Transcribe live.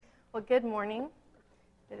Well, good morning.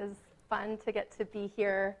 It is fun to get to be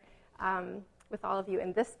here with all of you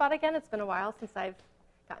in this spot again. It's been a while since I've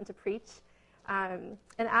gotten to preach. And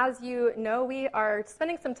as you know, we are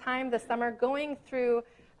spending some time this summer going through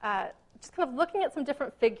just kind of looking at some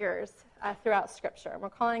different figures throughout Scripture. And we're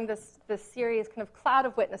calling this series kind of Cloud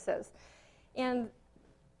of Witnesses. And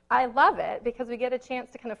I love it because we get a chance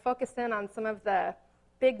to kind of focus in on some of the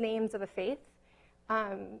big names of the faith.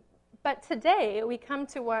 But today, we come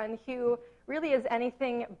to one who really is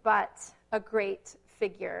anything but a great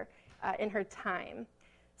figure in her time.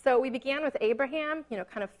 So we began with Abraham,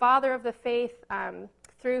 kind of father of the faith,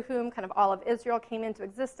 through whom kind of all of Israel came into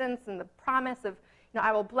existence, and the promise of,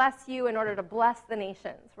 I will bless you in order to bless the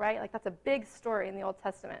nations, right? Like that's a big story in the Old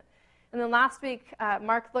Testament. And then last week,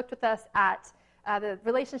 Mark looked with us at the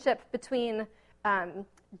relationship between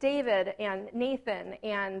David and Nathan,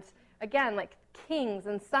 and again, like kings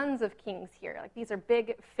and sons of kings here. Like these are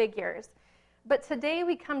big figures. But today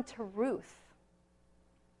we come to Ruth.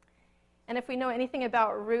 And if we know anything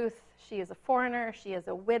about Ruth, she is a foreigner, she is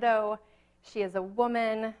a widow, she is a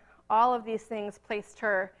woman. All of these things placed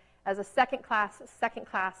her as a second-class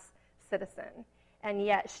citizen. And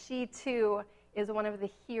yet she too is one of the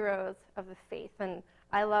heroes of the faith. And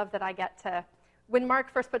I love that I get to, when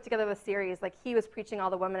Mark first put together the series, like he was preaching all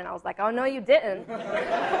the women, and I was like, oh, no, you didn't.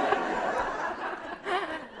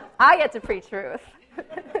 I get to preach Ruth.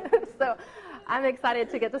 So I'm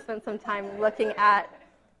excited to get to spend some time looking at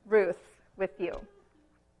Ruth with you.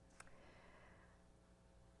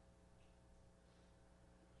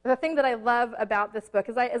 The thing that I love about this book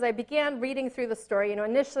is as I began reading through the story,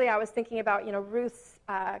 initially I was thinking about, Ruth's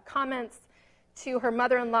comments to her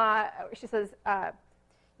mother-in-law. She says,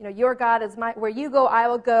 your God is my, where you go, I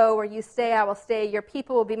will go. Where you stay, I will stay. Your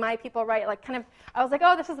people will be my people, right? Like kind of, I was like,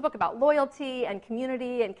 oh, this is a book about loyalty and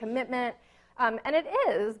community and commitment. And it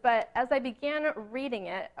is, but as I began reading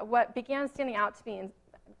it, what began standing out to me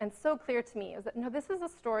and so clear to me is that, no, this is a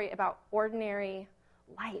story about ordinary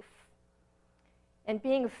life and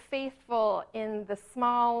being faithful in the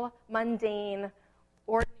small, mundane,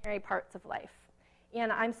 ordinary parts of life.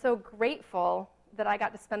 And I'm so grateful that I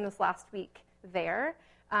got to spend this last week there.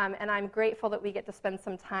 And I'm grateful that we get to spend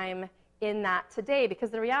some time in that today,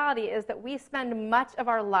 because the reality is that we spend much of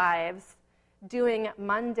our lives doing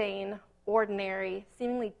mundane, ordinary,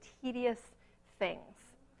 seemingly tedious things,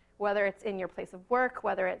 whether it's in your place of work,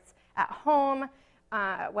 whether it's at home,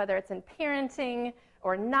 whether it's in parenting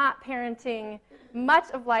or not parenting.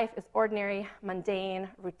 Much of life is ordinary, mundane,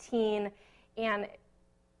 routine, and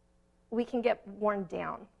we can get worn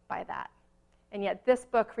down by that. And yet this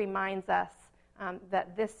book reminds us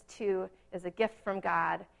that this too is a gift from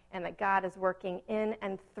God, and that God is working in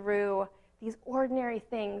and through these ordinary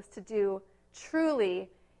things to do truly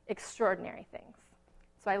extraordinary things.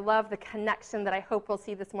 So I love the connection that I hope we'll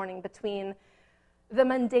see this morning between the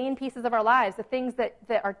mundane pieces of our lives, the things that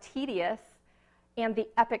are tedious, and the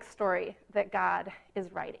epic story that God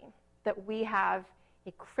is writing, that we have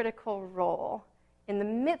a critical role in the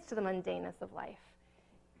midst of the mundaneness of life,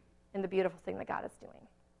 in the beautiful thing that God is doing.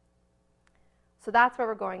 So that's where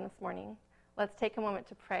we're going this morning. Let's take a moment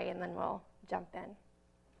to pray, and then we'll jump in.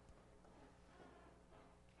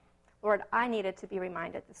 Lord, I needed to be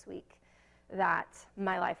reminded this week that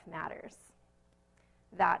my life matters,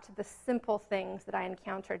 that the simple things that I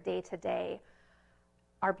encounter day to day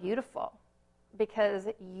are beautiful because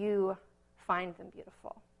you find them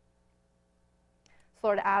beautiful. So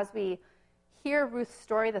Lord, as we hear Ruth's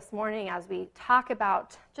story this morning, as we talk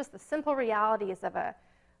about just the simple realities of a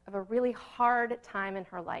really hard time in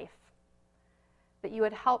her life, that you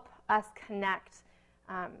would help us connect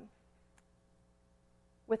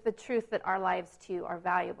with the truth that our lives too are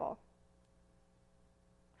valuable.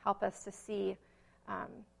 Help us to see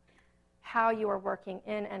how you are working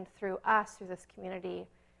in and through us, through this community.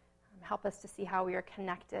 Help us to see how we are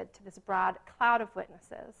connected to this broad cloud of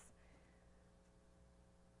witnesses.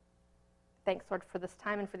 Thanks, Lord, for this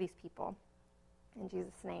time and for these people. In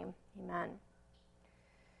Jesus' name, amen.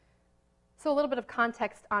 So a little bit of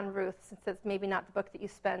context on Ruth, since it's maybe not the book that you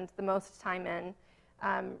spend the most time in.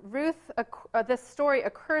 This story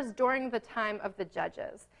occurs during the time of the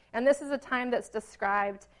Judges. And this is a time that's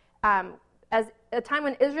described as a time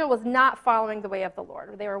when Israel was not following the way of the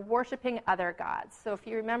Lord. They were worshiping other gods. So if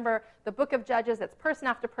you remember the book of Judges, it's person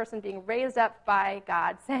after person being raised up by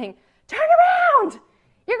God saying, turn around!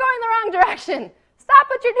 You're going the wrong direction. Stop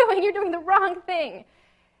what you're doing. You're doing the wrong thing.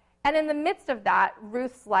 And in the midst of that,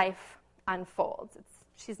 Ruth's life unfolds.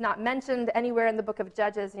 She's not mentioned anywhere in the book of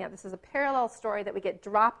Judges. This is a parallel story that we get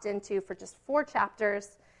dropped into for just 4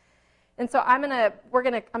 chapters. And so I'm gonna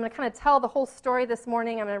kind of tell the whole story this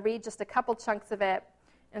morning. I'm gonna read just a couple chunks of it.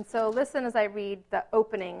 And so listen as I read the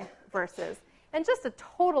opening verses. And just a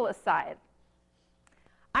total aside,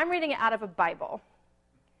 I'm reading it out of a Bible,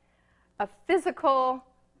 a physical,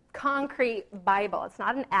 concrete Bible. It's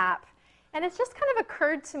not an app. And it's just kind of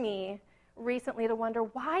occurred to me recently to wonder,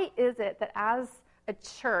 why is it that as a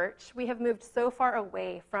church, we have moved so far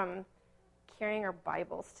away from carrying our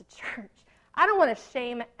Bibles to church? I don't want to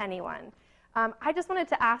shame anyone. I just wanted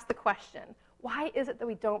to ask the question, why is it that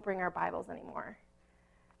we don't bring our Bibles anymore?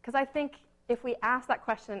 Because I think if we ask that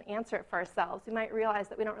question and answer it for ourselves, we might realize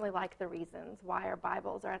that we don't really like the reasons why our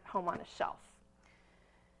Bibles are at home on a shelf.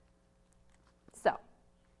 So,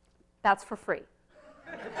 that's for free.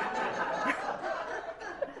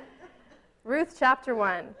 Ruth chapter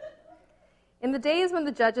 1. In the days when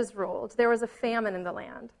the judges ruled, there was a famine in the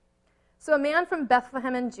land. So a man from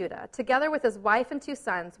Bethlehem in Judah, together with his wife and 2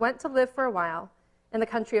 sons, went to live for a while in the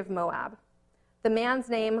country of Moab. The man's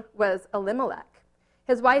name was Elimelech.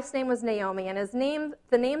 His wife's name was Naomi, and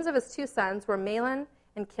the names of his 2 sons were Mahlon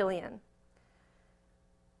and Chilion.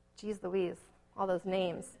 Geez Louise, all those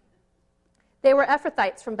names. They were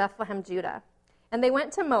Ephrathites from Bethlehem, Judah, and they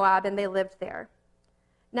went to Moab and they lived there.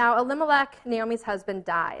 Now Elimelech, Naomi's husband,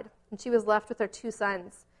 died, and she was left with her 2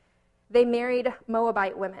 sons. They married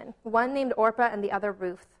Moabite women, one named Orpah and the other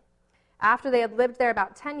Ruth. After they had lived there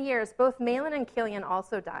about 10 years, both Mahlon and Chilion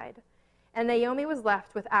also died, and Naomi was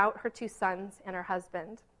left without her 2 sons and her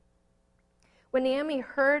husband. When Naomi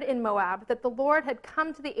heard in Moab that the Lord had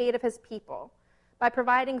come to the aid of his people by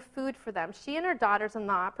providing food for them, she and her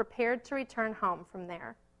daughters-in-law prepared to return home from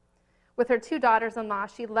there. With her 2 daughters-in-law,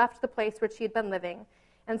 she left the place where she had been living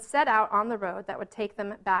and set out on the road that would take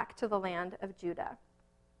them back to the land of Judah.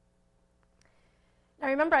 Now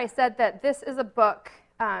remember I said that this is a book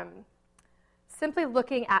simply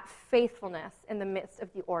looking at faithfulness in the midst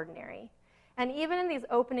of the ordinary. And even in these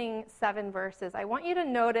opening 7 verses, I want you to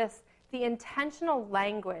notice the intentional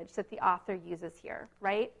language that the author uses here,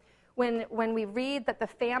 right? When we read that the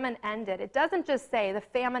famine ended, it doesn't just say the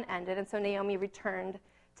famine ended and so Naomi returned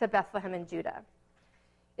to Bethlehem in Judah.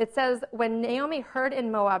 It says, when Naomi heard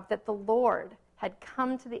in Moab that the Lord had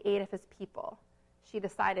come to the aid of his people, she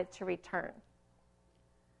decided to return.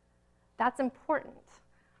 That's important.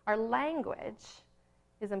 Our language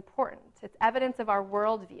is important. It's evidence of our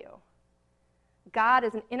worldview. God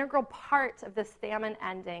is an integral part of this famine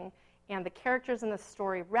ending, and the characters in the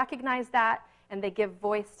story recognize that, and they give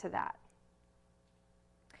voice to that.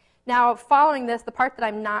 Now, following this, the part that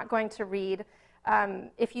I'm not going to read,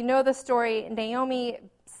 if you know the story, Naomi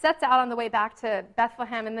sets out on the way back to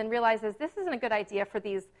Bethlehem and then realizes this isn't a good idea for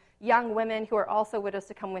these young women who are also widows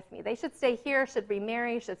to come with me. They should stay here, should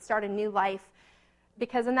remarry, should start a new life,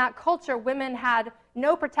 because in that culture, women had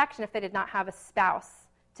no protection if they did not have a spouse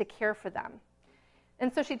to care for them.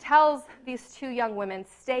 And so she tells these 2 young women,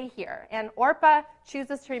 stay here. And Orpah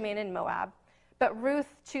chooses to remain in Moab, but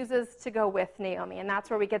Ruth chooses to go with Naomi. And that's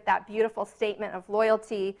where we get that beautiful statement of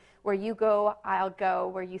loyalty, where you go, I'll go.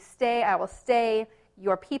 Where you stay, I will stay.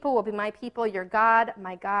 Your people will be my people. Your God,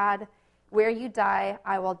 my God. Where you die,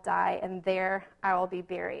 I will die, and there I will be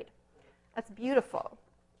buried. That's beautiful.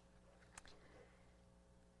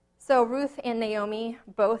 So Ruth and Naomi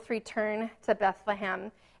both return to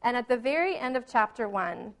Bethlehem. And at the very end of chapter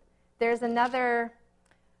 1, there's another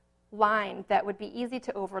line that would be easy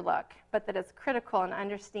to overlook, but that is critical in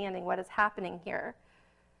understanding what is happening here.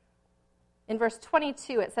 In verse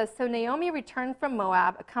 22, it says, so Naomi returned from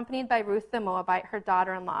Moab, accompanied by Ruth the Moabite, her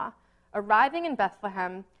daughter-in-law, arriving in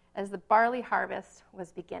Bethlehem as the barley harvest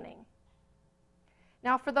was beginning.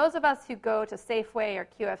 Now, for those of us who go to Safeway or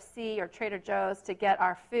QFC or Trader Joe's to get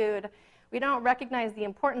our food, we don't recognize the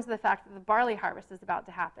importance of the fact that the barley harvest is about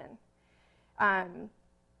to happen. And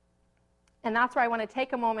that's where I want to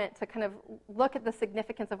take a moment to kind of look at the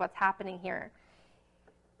significance of what's happening here.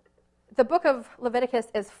 The book of Leviticus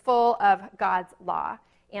is full of God's law,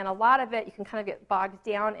 and a lot of it you can kind of get bogged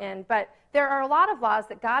down in, but there are a lot of laws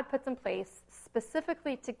that God puts in place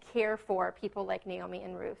specifically to care for people like Naomi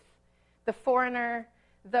and Ruth. The foreigner,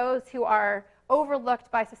 those who are overlooked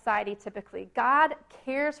by society typically. God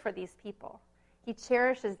cares for these people. He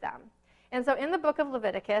cherishes them. And so in the book of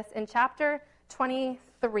Leviticus, in chapter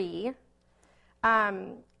 23,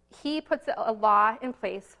 he puts a law in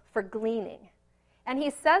place for gleaning. And he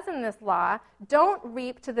says in this law, don't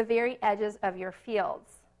reap to the very edges of your fields,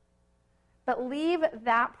 but leave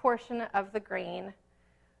that portion of the grain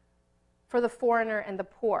for the foreigner and the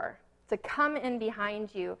poor to come in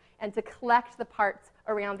behind you and to collect the parts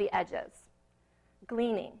around the edges.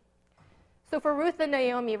 Gleaning. So for Ruth and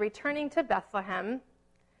Naomi returning to Bethlehem,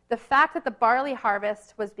 The fact that the barley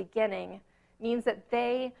harvest was beginning means that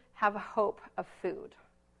they have hope of food.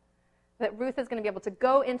 That Ruth is going to be able to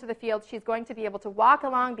go into the field. She's going to be able to walk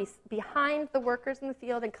along behind the workers in the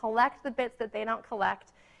field and collect the bits that they don't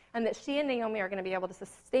collect, and that she and Naomi are going to be able to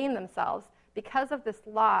sustain themselves because of this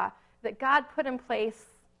law that God put in place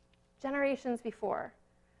generations before.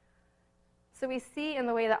 So we see in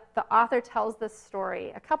the way that the author tells this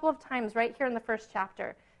story a couple of times right here in the first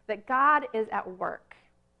chapter that God is at work.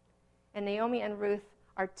 And Naomi and Ruth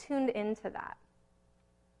are tuned into that.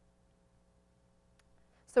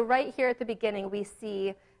 So right here at the beginning, we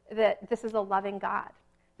see that this is a loving God,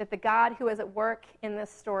 that the God who is at work in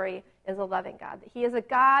this story is a loving God, that he is a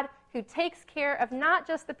God who takes care of not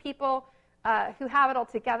just the people who have it all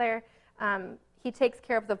together, he takes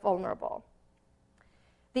care of the vulnerable.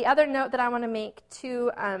 The other note that I want to make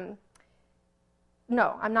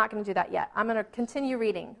no, I'm not going to do that yet. I'm going to continue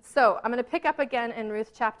reading. So I'm going to pick up again in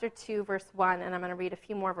Ruth chapter 2, verse 1, and I'm going to read a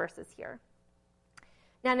few more verses here.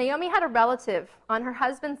 Now Naomi had a relative on her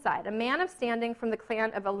husband's side, a man of standing from the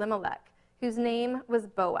clan of Elimelech, whose name was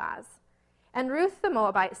Boaz. And Ruth the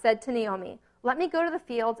Moabite said to Naomi, "Let me go to the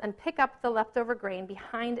fields and pick up the leftover grain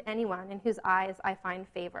behind anyone in whose eyes I find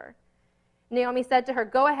favor." Naomi said to her,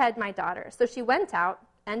 "Go ahead, my daughter." So she went out,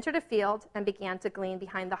 entered a field, and began to glean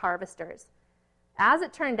behind the harvesters. As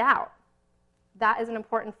it turned out, that is an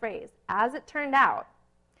important phrase, as it turned out,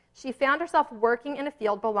 she found herself working in a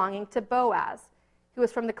field belonging to Boaz, who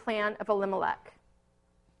was from the clan of Elimelech.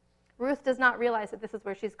 Ruth does not realize that this is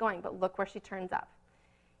where she's going, but look where she turns up,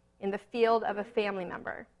 in the field of a family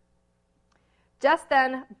member. Just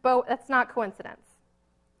then, that's not coincidence.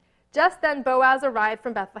 Just then Boaz arrived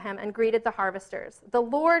from Bethlehem and greeted the harvesters. "The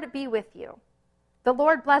Lord be with you." "The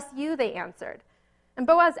Lord bless you," they answered. And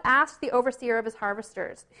Boaz asked the overseer of his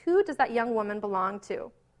harvesters, "Who does that young woman belong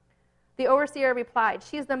to?" The overseer replied,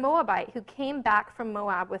 "She is the Moabite who came back from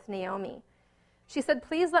Moab with Naomi." She said,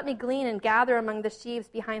 "Please let me glean and gather among the sheaves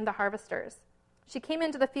behind the harvesters." She came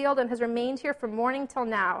into the field and has remained here from morning till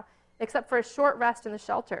now, except for a short rest in the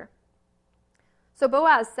shelter. So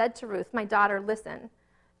Boaz said to Ruth, "My daughter, listen.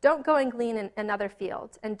 Don't go and glean in another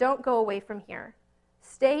field, and don't go away from here.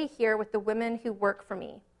 Stay here with the women who work for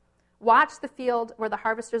me. Watch the field where the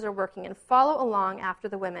harvesters are working and follow along after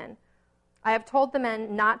the women. I have told the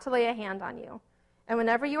men not to lay a hand on you. And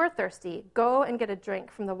whenever you are thirsty, go and get a drink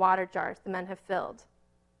from the water jars the men have filled."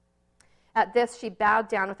 At this, she bowed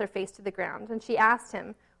down with her face to the ground, and she asked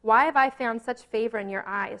him, "Why have I found such favor in your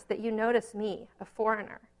eyes that you notice me, a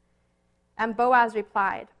foreigner?" And Boaz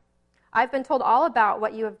replied, "I've been told all about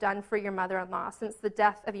what you have done for your mother-in-law since the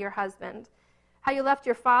death of your husband, how you left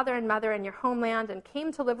your father and mother and your homeland and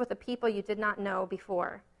came to live with a people you did not know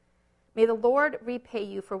before. May the Lord repay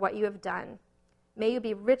you for what you have done. May you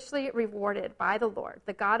be richly rewarded by the Lord,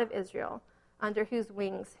 the God of Israel, under whose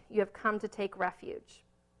wings you have come to take refuge."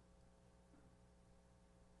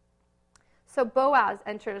 So Boaz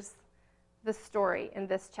enters the story in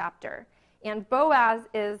this chapter. And Boaz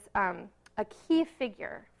is a key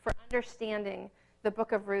figure for understanding the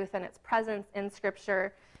book of Ruth and its presence in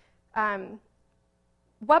Scripture.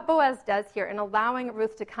 What Boaz does here in allowing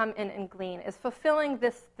Ruth to come in and glean is fulfilling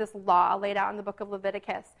this law laid out in the book of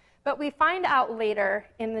Leviticus. But we find out later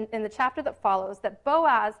in the chapter that follows that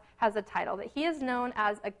Boaz has a title, that he is known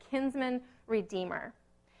as a kinsman redeemer.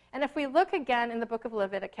 And if we look again in the book of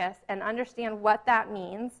Leviticus and understand what that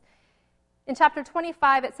means, in chapter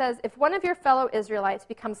 25 it says, "If one of your fellow Israelites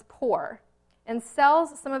becomes poor and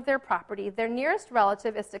sells some of their property, their nearest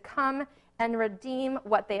relative is to come and redeem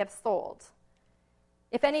what they have sold.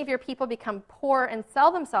 If any of your people become poor and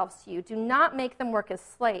sell themselves to you, do not make them work as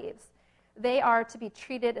slaves. They are to be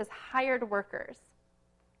treated as hired workers."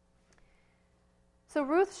 So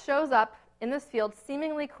Ruth shows up in this field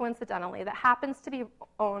seemingly coincidentally that happens to be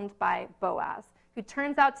owned by Boaz, who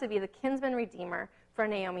turns out to be the kinsman redeemer for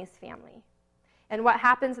Naomi's family. And what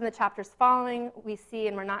happens in the chapters following, we see,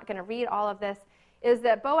 and we're not going to read all of this, is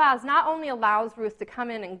that Boaz not only allows Ruth to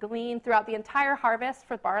come in and glean throughout the entire harvest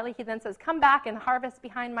for barley, he then says, "Come back and harvest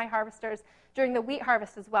behind my harvesters during the wheat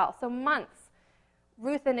harvest as well." So months,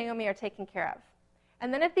 Ruth and Naomi are taken care of.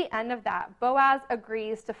 And then at the end of that, Boaz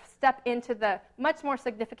agrees to step into the much more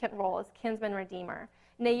significant role as kinsman redeemer.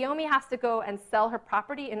 Naomi has to go and sell her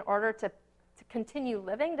property in order to continue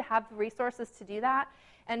living, to have the resources to do that.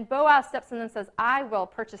 And Boaz steps in and says, "I will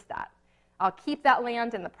purchase that. I'll keep that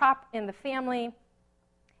land in the family,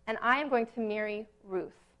 and I am going to marry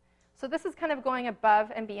Ruth." So this is kind of going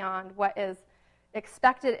above and beyond what is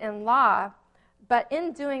expected in law. But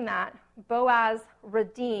in doing that, Boaz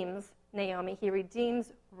redeems Naomi. He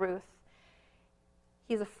redeems Ruth.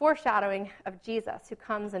 He's a foreshadowing of Jesus who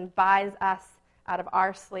comes and buys us out of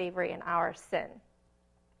our slavery and our sin.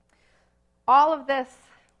 All of this,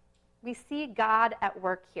 we see God at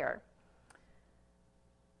work here.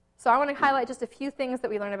 So I want to highlight just a few things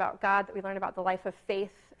that we learn about God, that we learn about the life of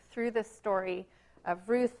faith through this story of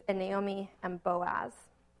Ruth and Naomi and Boaz.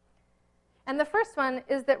 And the first one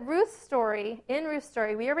is that in Ruth's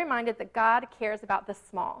story, we are reminded that God cares about the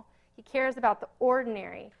small. He cares about the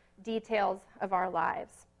ordinary details of our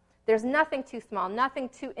lives. There's nothing too small, nothing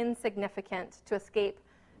too insignificant to escape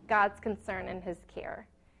God's concern and his care.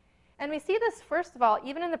 And we see this, first of all,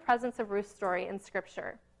 even in the presence of Ruth's story in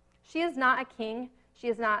Scripture. She is not a king. She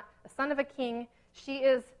is not a son of a king. She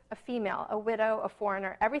is a female, a widow, a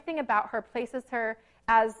foreigner. Everything about her places her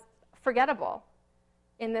as forgettable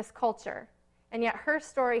in this culture. And yet her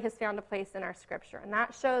story has found a place in our Scripture. And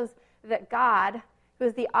that shows that God, who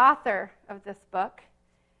is the author of this book,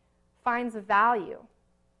 finds value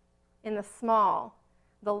in the small,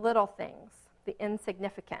 the little things, the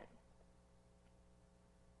insignificant.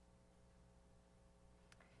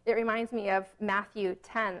 It reminds me of Matthew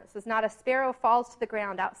 10. It says, "Not a sparrow falls to the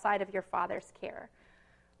ground outside of your Father's care."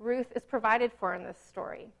 Ruth is provided for in this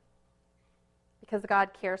story because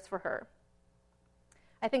God cares for her.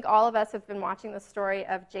 I think all of us have been watching the story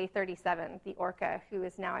of J37, the orca, who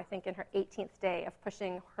is now, I think, in her 18th day of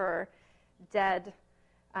pushing her dead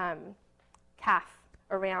calf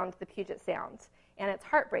around the Puget Sound. And it's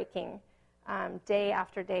heartbreaking day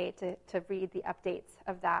after day to read the updates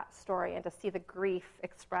of that story and to see the grief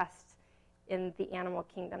expressed in the animal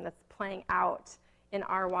kingdom that's playing out in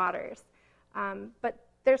our waters. But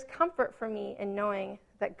there's comfort for me in knowing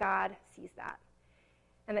that God sees that.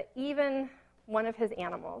 And that even one of his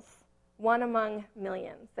animals, one among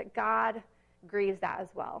millions, that God grieves that as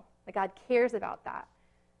well. That God cares about that.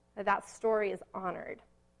 That story is honored.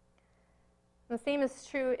 And the same is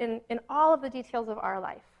true in all of the details of our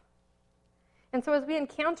life. And so as we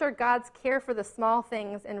encounter God's care for the small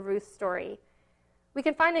things in Ruth's story, we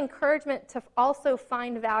can find encouragement to also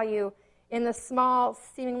find value in the small,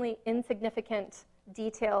 seemingly insignificant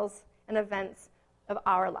details and events of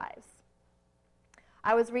our lives.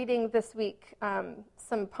 I was reading this week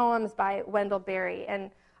some poems by Wendell Berry, and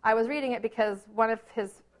I was reading it because one of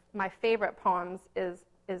my favorite poems is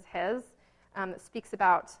his. It speaks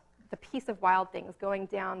about the peace of wild things, going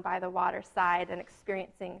down by the waterside and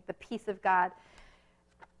experiencing the peace of God.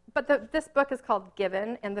 But this book is called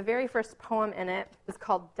Given, and the very first poem in it is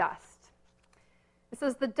called Dust. It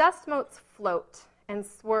says, "The dust motes float and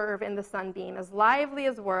swerve in the sunbeam, as lively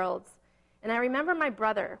as worlds, and I remember my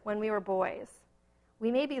brother when we were boys. We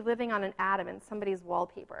may be living on an atom in somebody's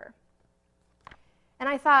wallpaper." And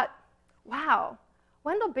I thought, wow,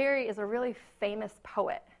 Wendell Berry is a really famous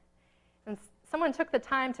poet. And someone took the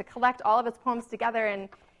time to collect all of his poems together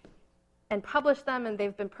and publish them, and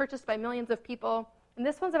they've been purchased by millions of people. And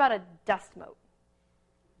this one's about a dust mote.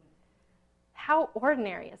 How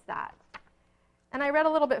ordinary is that? And I read a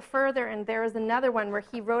little bit further, and there was another one where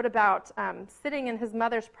he wrote about sitting in his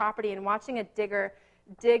mother's property and watching a digger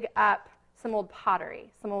dig up some old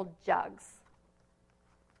pottery, some old jugs.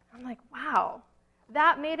 I'm like, wow,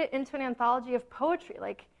 that made it into an anthology of poetry.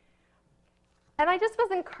 And I just was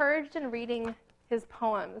encouraged in reading his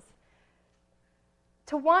poems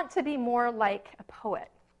to want to be more like a poet,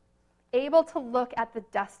 able to look at the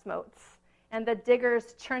dust motes and the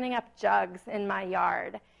diggers churning up jugs in my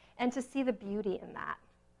yard and to see the beauty in that,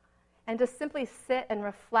 and to simply sit and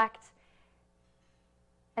reflect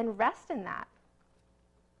and rest in that.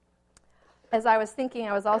 As I was thinking,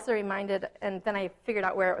 I was also reminded, and then I figured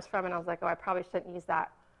out where it was from, and I was like, oh, I probably shouldn't use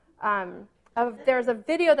that. There's a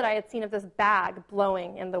video that I had seen of this bag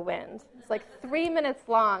blowing in the wind. It's like 3 minutes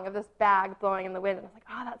long of this bag blowing in the wind. And I was like,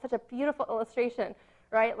 oh, that's such a beautiful illustration,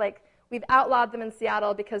 right? Like, we've outlawed them in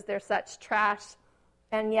Seattle because they're such trash,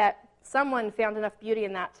 and yet someone found enough beauty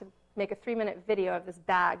in that to make a 3-minute video of this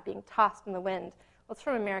bag being tossed in the wind. Well, it's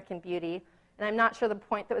from American Beauty, and I'm not sure the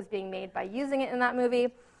point that was being made by using it in that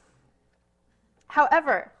movie.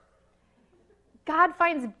 However, God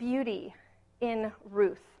finds beauty in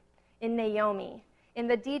Ruth, in Naomi, in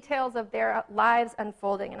the details of their lives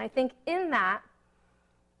unfolding. And I think in that,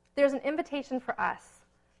 there's an invitation for us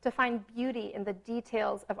to find beauty in the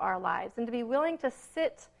details of our lives and to be willing to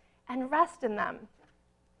sit and rest in them.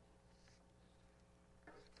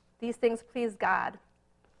 These things please God.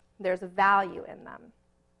 There's a value in them.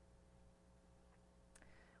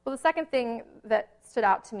 Well, the second thing that stood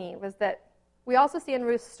out to me was that we also see in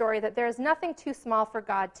Ruth's story that there is nothing too small for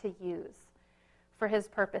God to use for his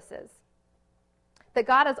purposes. That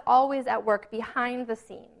God is always at work behind the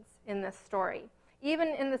scenes in this story, even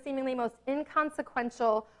in the seemingly most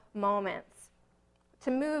inconsequential moments,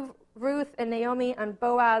 to move Ruth and Naomi and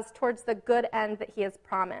Boaz towards the good end that he has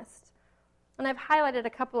promised. And I've highlighted a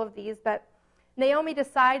couple of these, but Naomi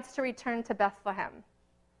decides to return to Bethlehem.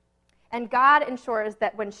 And God ensures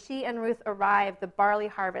that when she and Ruth arrive, the barley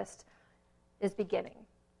harvest is beginning.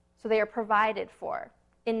 So they are provided for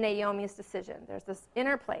in Naomi's decision. There's this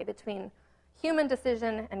interplay between human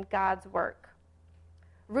decision and God's work.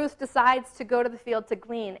 Ruth decides to go to the field to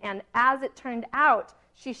glean, and as it turned out,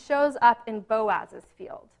 she shows up in Boaz's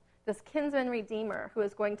field, this kinsman redeemer who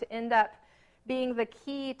is going to end up being the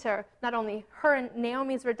key to not only her and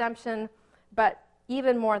Naomi's redemption, but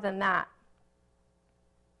even more than that.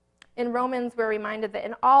 In Romans, we're reminded that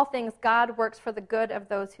in all things, God works for the good of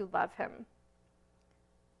those who love him.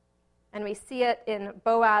 And we see it in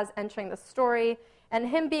Boaz entering the story and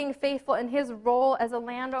him being faithful in his role as a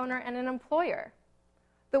landowner and an employer.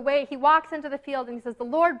 The way he walks into the field and he says, "The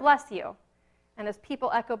Lord bless you." And his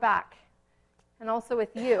people echo back, "And also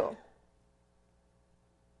with you."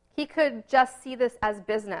 He could just see this as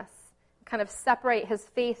business, kind of separate his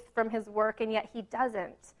faith from his work, and yet he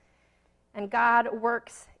doesn't. And God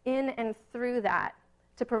works in and through that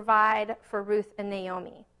to provide for Ruth and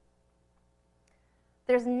Naomi.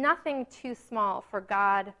 There's nothing too small for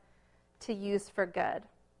God to use for good.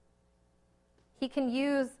 He can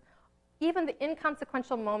use even the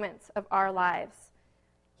inconsequential moments of our lives.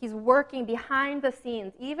 He's working behind the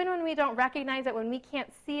scenes, even when we don't recognize it, when we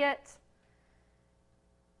can't see it,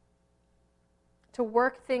 to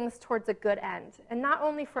work things towards a good end. And not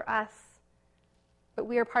only for us, but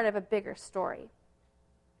we are part of a bigger story.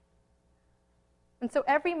 And so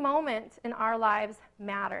every moment in our lives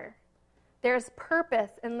matter. There's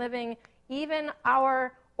purpose in living even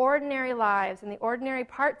our ordinary lives and the ordinary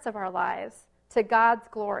parts of our lives to God's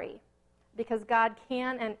glory, because God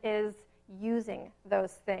can and is using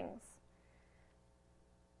those things.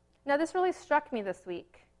 Now, this really struck me this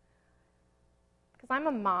week, because I'm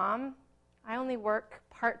a mom. I only work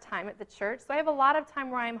part-time at the church, so I have a lot of time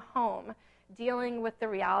where I'm home dealing with the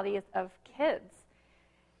realities of kids.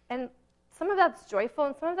 And some of that's joyful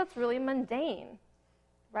and some of that's really mundane,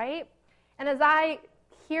 right? And as I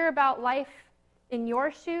hear about life in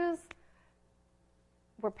your shoes,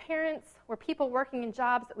 we're parents, we're people working in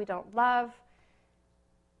jobs that we don't love,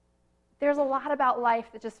 there's a lot about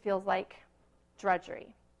life that just feels like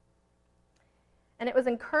drudgery. And it was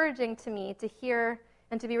encouraging to me to hear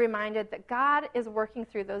and to be reminded that God is working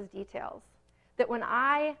through those details. That when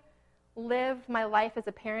I live my life as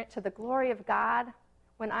a parent to the glory of God,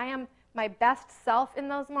 when I am my best self in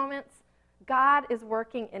those moments, God is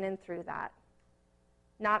working in and through that.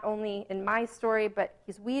 Not only in my story, but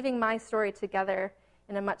he's weaving my story together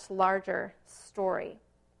in a much larger story.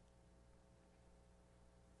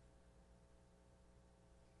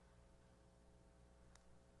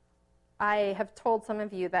 I have told some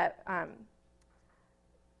of you that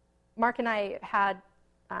Mark and I had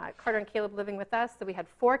Carter and Caleb living with us, so we had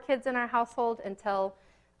 4 kids in our household until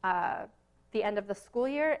the end of the school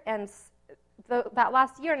year, and that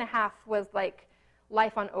last year and a half was like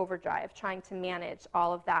life on overdrive, trying to manage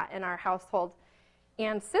all of that in our household.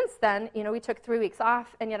 And since then, we took 3 weeks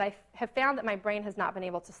off, and yet I have found that my brain has not been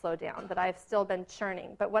able to slow down, that I've still been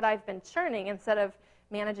churning. But what I've been churning, instead of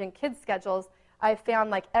managing kids' schedules, I've found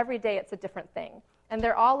like every day it's a different thing. And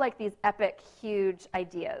they're all like these epic, huge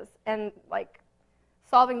ideas. And like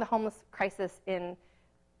solving the homeless crisis in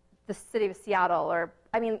the city of Seattle, or,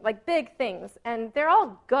 like big things. And they're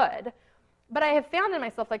all good. But I have found in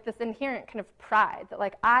myself like this inherent kind of pride that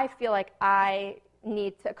like I feel like I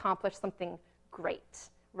need to accomplish something great,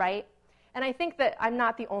 right? And I think that I'm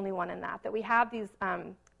not the only one in that we have these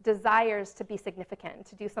desires to be significant,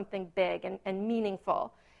 to do something big and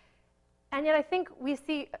meaningful. And yet I think we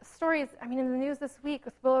see stories, in the news this week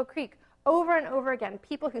with Willow Creek, over and over again,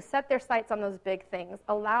 people who set their sights on those big things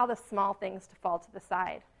allow the small things to fall to the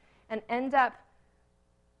side and end up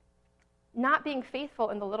not being faithful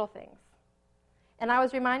in the little things. And I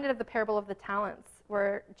was reminded of the parable of the talents,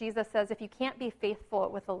 where Jesus says, if you can't be faithful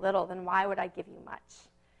with a little, then why would I give you much?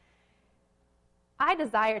 I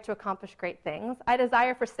desire to accomplish great things. I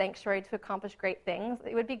desire for Sanctuary to accomplish great things.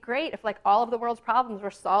 It would be great if all of the world's problems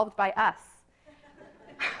were solved by us.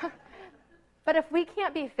 But if we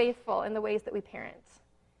can't be faithful in the ways that we parent,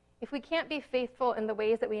 if we can't be faithful in the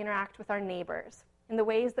ways that we interact with our neighbors, in the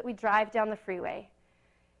ways that we drive down the freeway,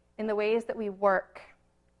 in the ways that we work,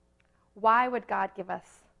 why would God give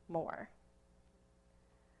us more?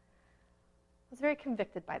 I was very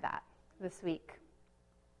convicted by that this week.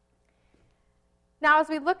 Now, as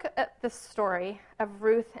we look at the story of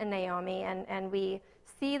Ruth and Naomi, and we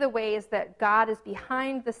see the ways that God is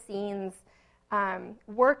behind the scenes,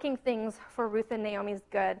 working things for Ruth and Naomi's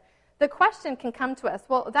good, the question can come to us,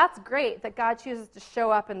 well, that's great that God chooses to show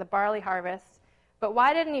up in the barley harvest, but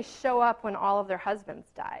why didn't he show up when all of their husbands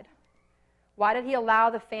died? Why did he allow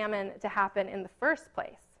the famine to happen in the first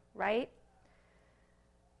place, right?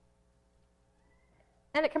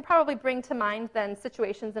 And it can probably bring to mind then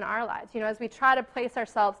situations in our lives. As we try to place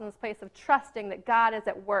ourselves in this place of trusting that God is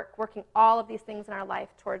at work, working all of these things in our life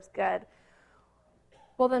towards good.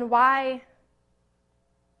 Well, then why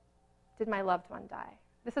did my loved one die?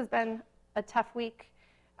 This has been a tough week.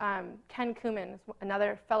 Ken Kuman,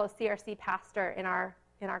 another fellow CRC pastor in our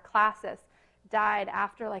classes, died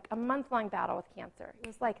after like a month-long battle with cancer. It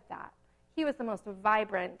was like that. He was the most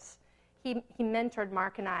vibrant. He mentored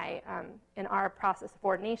Mark and I in our process of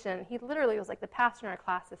ordination. He literally was like the pastor in our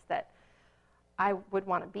classes that I would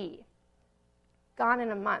want to be. Gone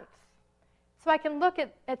in a month. So I can look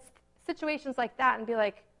at situations like that and be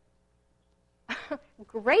like,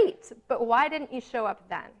 great, but why didn't you show up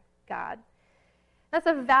then, God? That's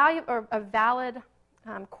a valid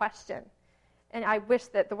question. And I wish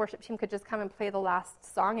that the worship team could just come and play the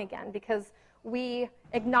last song again, because we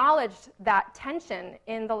acknowledged that tension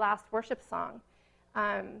in the last worship song.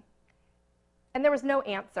 And there was no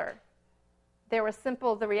answer. There was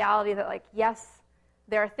the reality that, like, yes,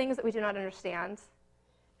 there are things that we do not understand,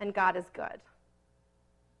 and God is good.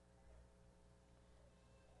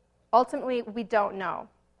 Ultimately, we don't know.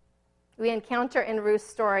 We encounter in Ruth's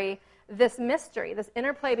story this mystery, this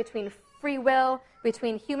interplay between free will,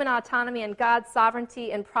 between human autonomy and God's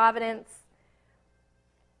sovereignty and providence.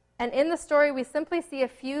 And in the story, we simply see a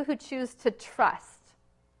few who choose to trust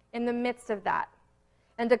in the midst of that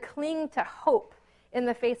and to cling to hope in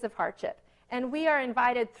the face of hardship. And we are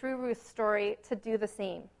invited through Ruth's story to do the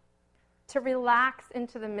same, to relax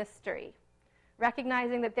into the mystery,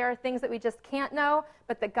 recognizing that there are things that we just can't know,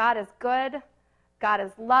 but that God is good, God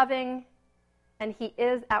is loving, and he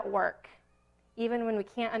is at work, even when we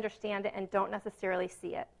can't understand it and don't necessarily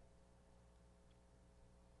see it.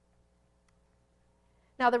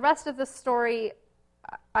 Now, the rest of the story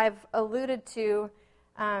I've alluded to.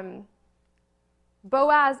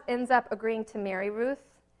 Boaz ends up agreeing to marry Ruth,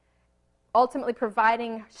 ultimately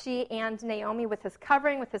providing she and Naomi with his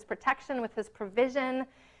covering, with his protection, with his provision.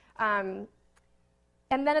 And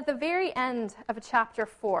then at the very end of chapter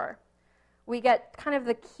 4, we get kind of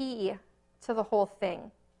the key to the whole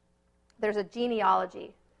thing. There's a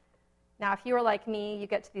genealogy. Now, if you were like me, you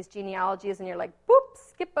get to these genealogies and you're like, boop,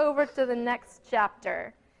 skip over to the next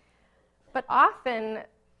chapter. But often,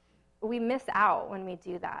 we miss out when we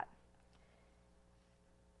do that.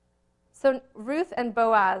 So Ruth and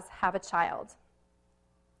Boaz have a child.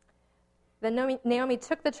 Then Naomi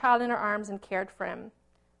took the child in her arms and cared for him.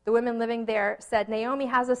 The women living there said, Naomi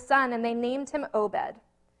has a son, and they named him Obed.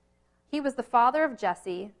 He was the father of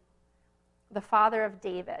Jesse, the father of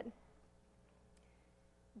David.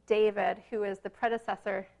 David, who is the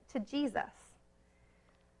predecessor to Jesus.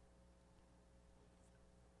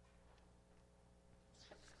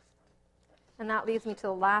 And that leads me to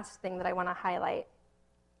the last thing that I want to highlight.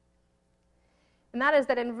 And that is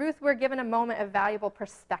that in Ruth, we're given a moment of valuable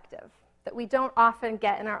perspective that we don't often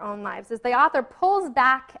get in our own lives, as the author pulls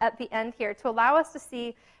back at the end here to allow us to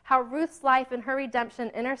see how Ruth's life and her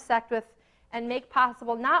redemption intersect with and make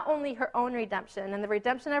possible not only her own redemption and the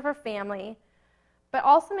redemption of her family, but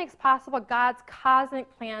also makes possible God's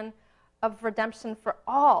cosmic plan of redemption for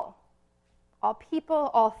all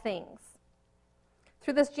people, all things.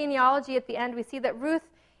 Through this genealogy at the end, we see that Ruth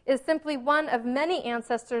is simply one of many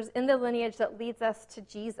ancestors in the lineage that leads us to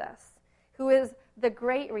Jesus, who is the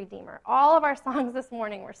great Redeemer. All of our songs this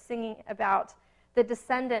morning were singing about the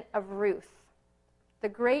descendant of Ruth, the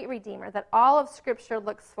great Redeemer that all of Scripture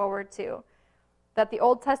looks forward to, that the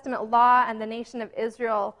Old Testament law and the nation of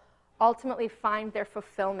Israel ultimately find their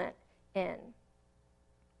fulfillment in.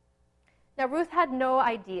 Now, Ruth had no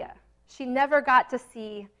idea. She never got to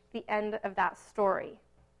see the end of that story.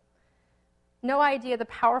 No idea the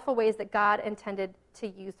powerful ways that God intended to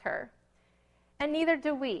use her. And neither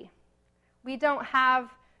do we. We don't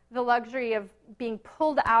have the luxury of being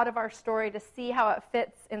pulled out of our story to see how it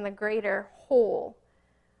fits in the greater whole.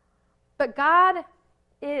 But God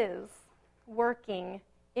is working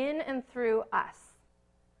in and through us,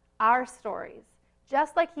 our stories,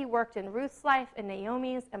 just like he worked in Ruth's life and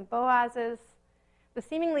Naomi's and Boaz's. The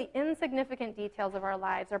seemingly insignificant details of our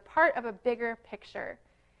lives are part of a bigger picture.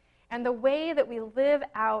 And the way that we live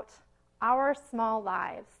out our small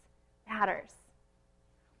lives matters.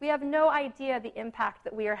 We have no idea the impact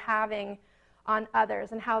that we are having on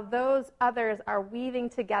others and how those others are weaving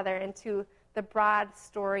together into the broad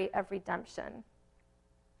story of redemption.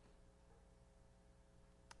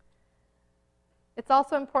 It's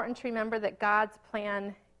also important to remember that God's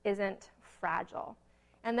plan isn't fragile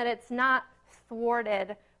and that it's not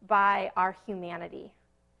thwarted by our humanity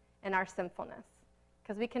and our sinfulness.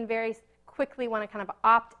 Because we can very quickly want to kind of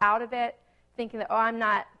opt out of it, thinking that, I'm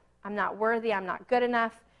not worthy, I'm not good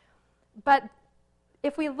enough. But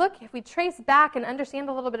if we trace back and understand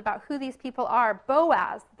a little bit about who these people are,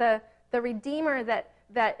 Boaz, the Redeemer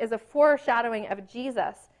that is a foreshadowing of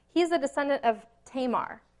Jesus, he's a descendant of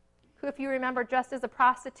Tamar, who, if you remember, dressed as a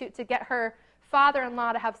prostitute to get her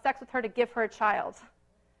father-in-law to have sex with her to give her a child.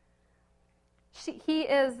 He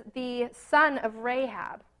is the son of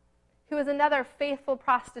Rahab, who is another faithful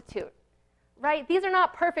prostitute, right? These are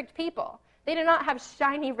not perfect people. They do not have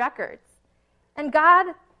shiny records. And God,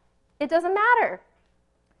 it doesn't matter.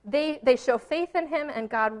 They show faith in him, and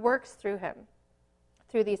God works through him,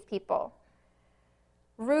 through these people.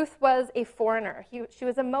 Ruth was a foreigner. She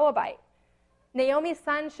was a Moabite. Naomi's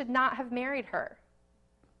son should not have married her.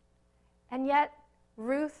 And yet,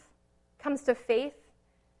 Ruth comes to faith,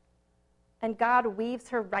 and God weaves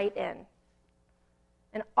her right in.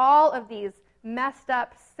 And all of these messed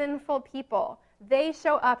up, sinful people, they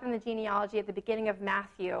show up in the genealogy at the beginning of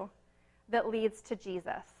Matthew that leads to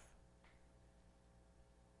Jesus.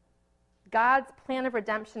 God's plan of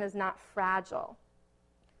redemption is not fragile.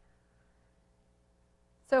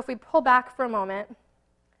 So if we pull back for a moment,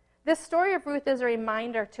 this story of Ruth is a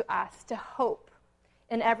reminder to us to hope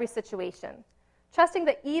in every situation, trusting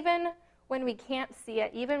that even when we can't see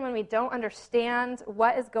it, even when we don't understand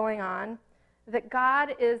what is going on, that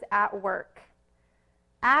God is at work,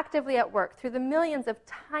 actively at work through the millions of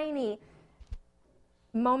tiny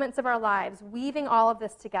moments of our lives, weaving all of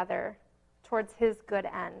this together towards his good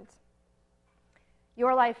end.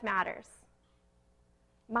 Your life matters.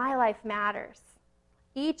 My life matters.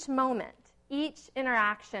 Each moment, each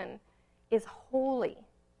interaction is holy.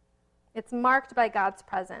 It's marked by God's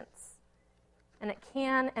presence, and it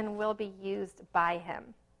can and will be used by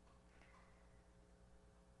him.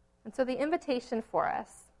 And so the invitation for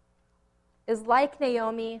us is, like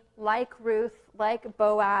Naomi, like Ruth, like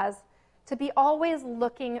Boaz, to be always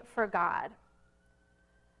looking for God,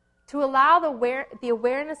 to allow the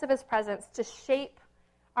awareness of his presence to shape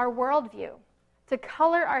our worldview, to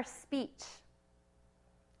color our speech,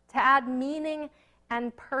 to add meaning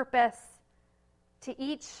and purpose to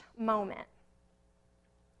each moment,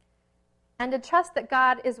 and to trust that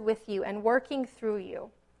God is with you and working through you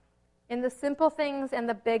in the simple things and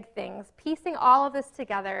the big things, piecing all of this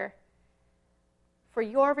together for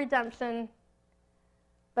your redemption,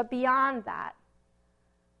 but beyond that,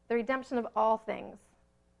 the redemption of all things.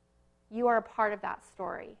 You are a part of that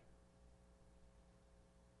story.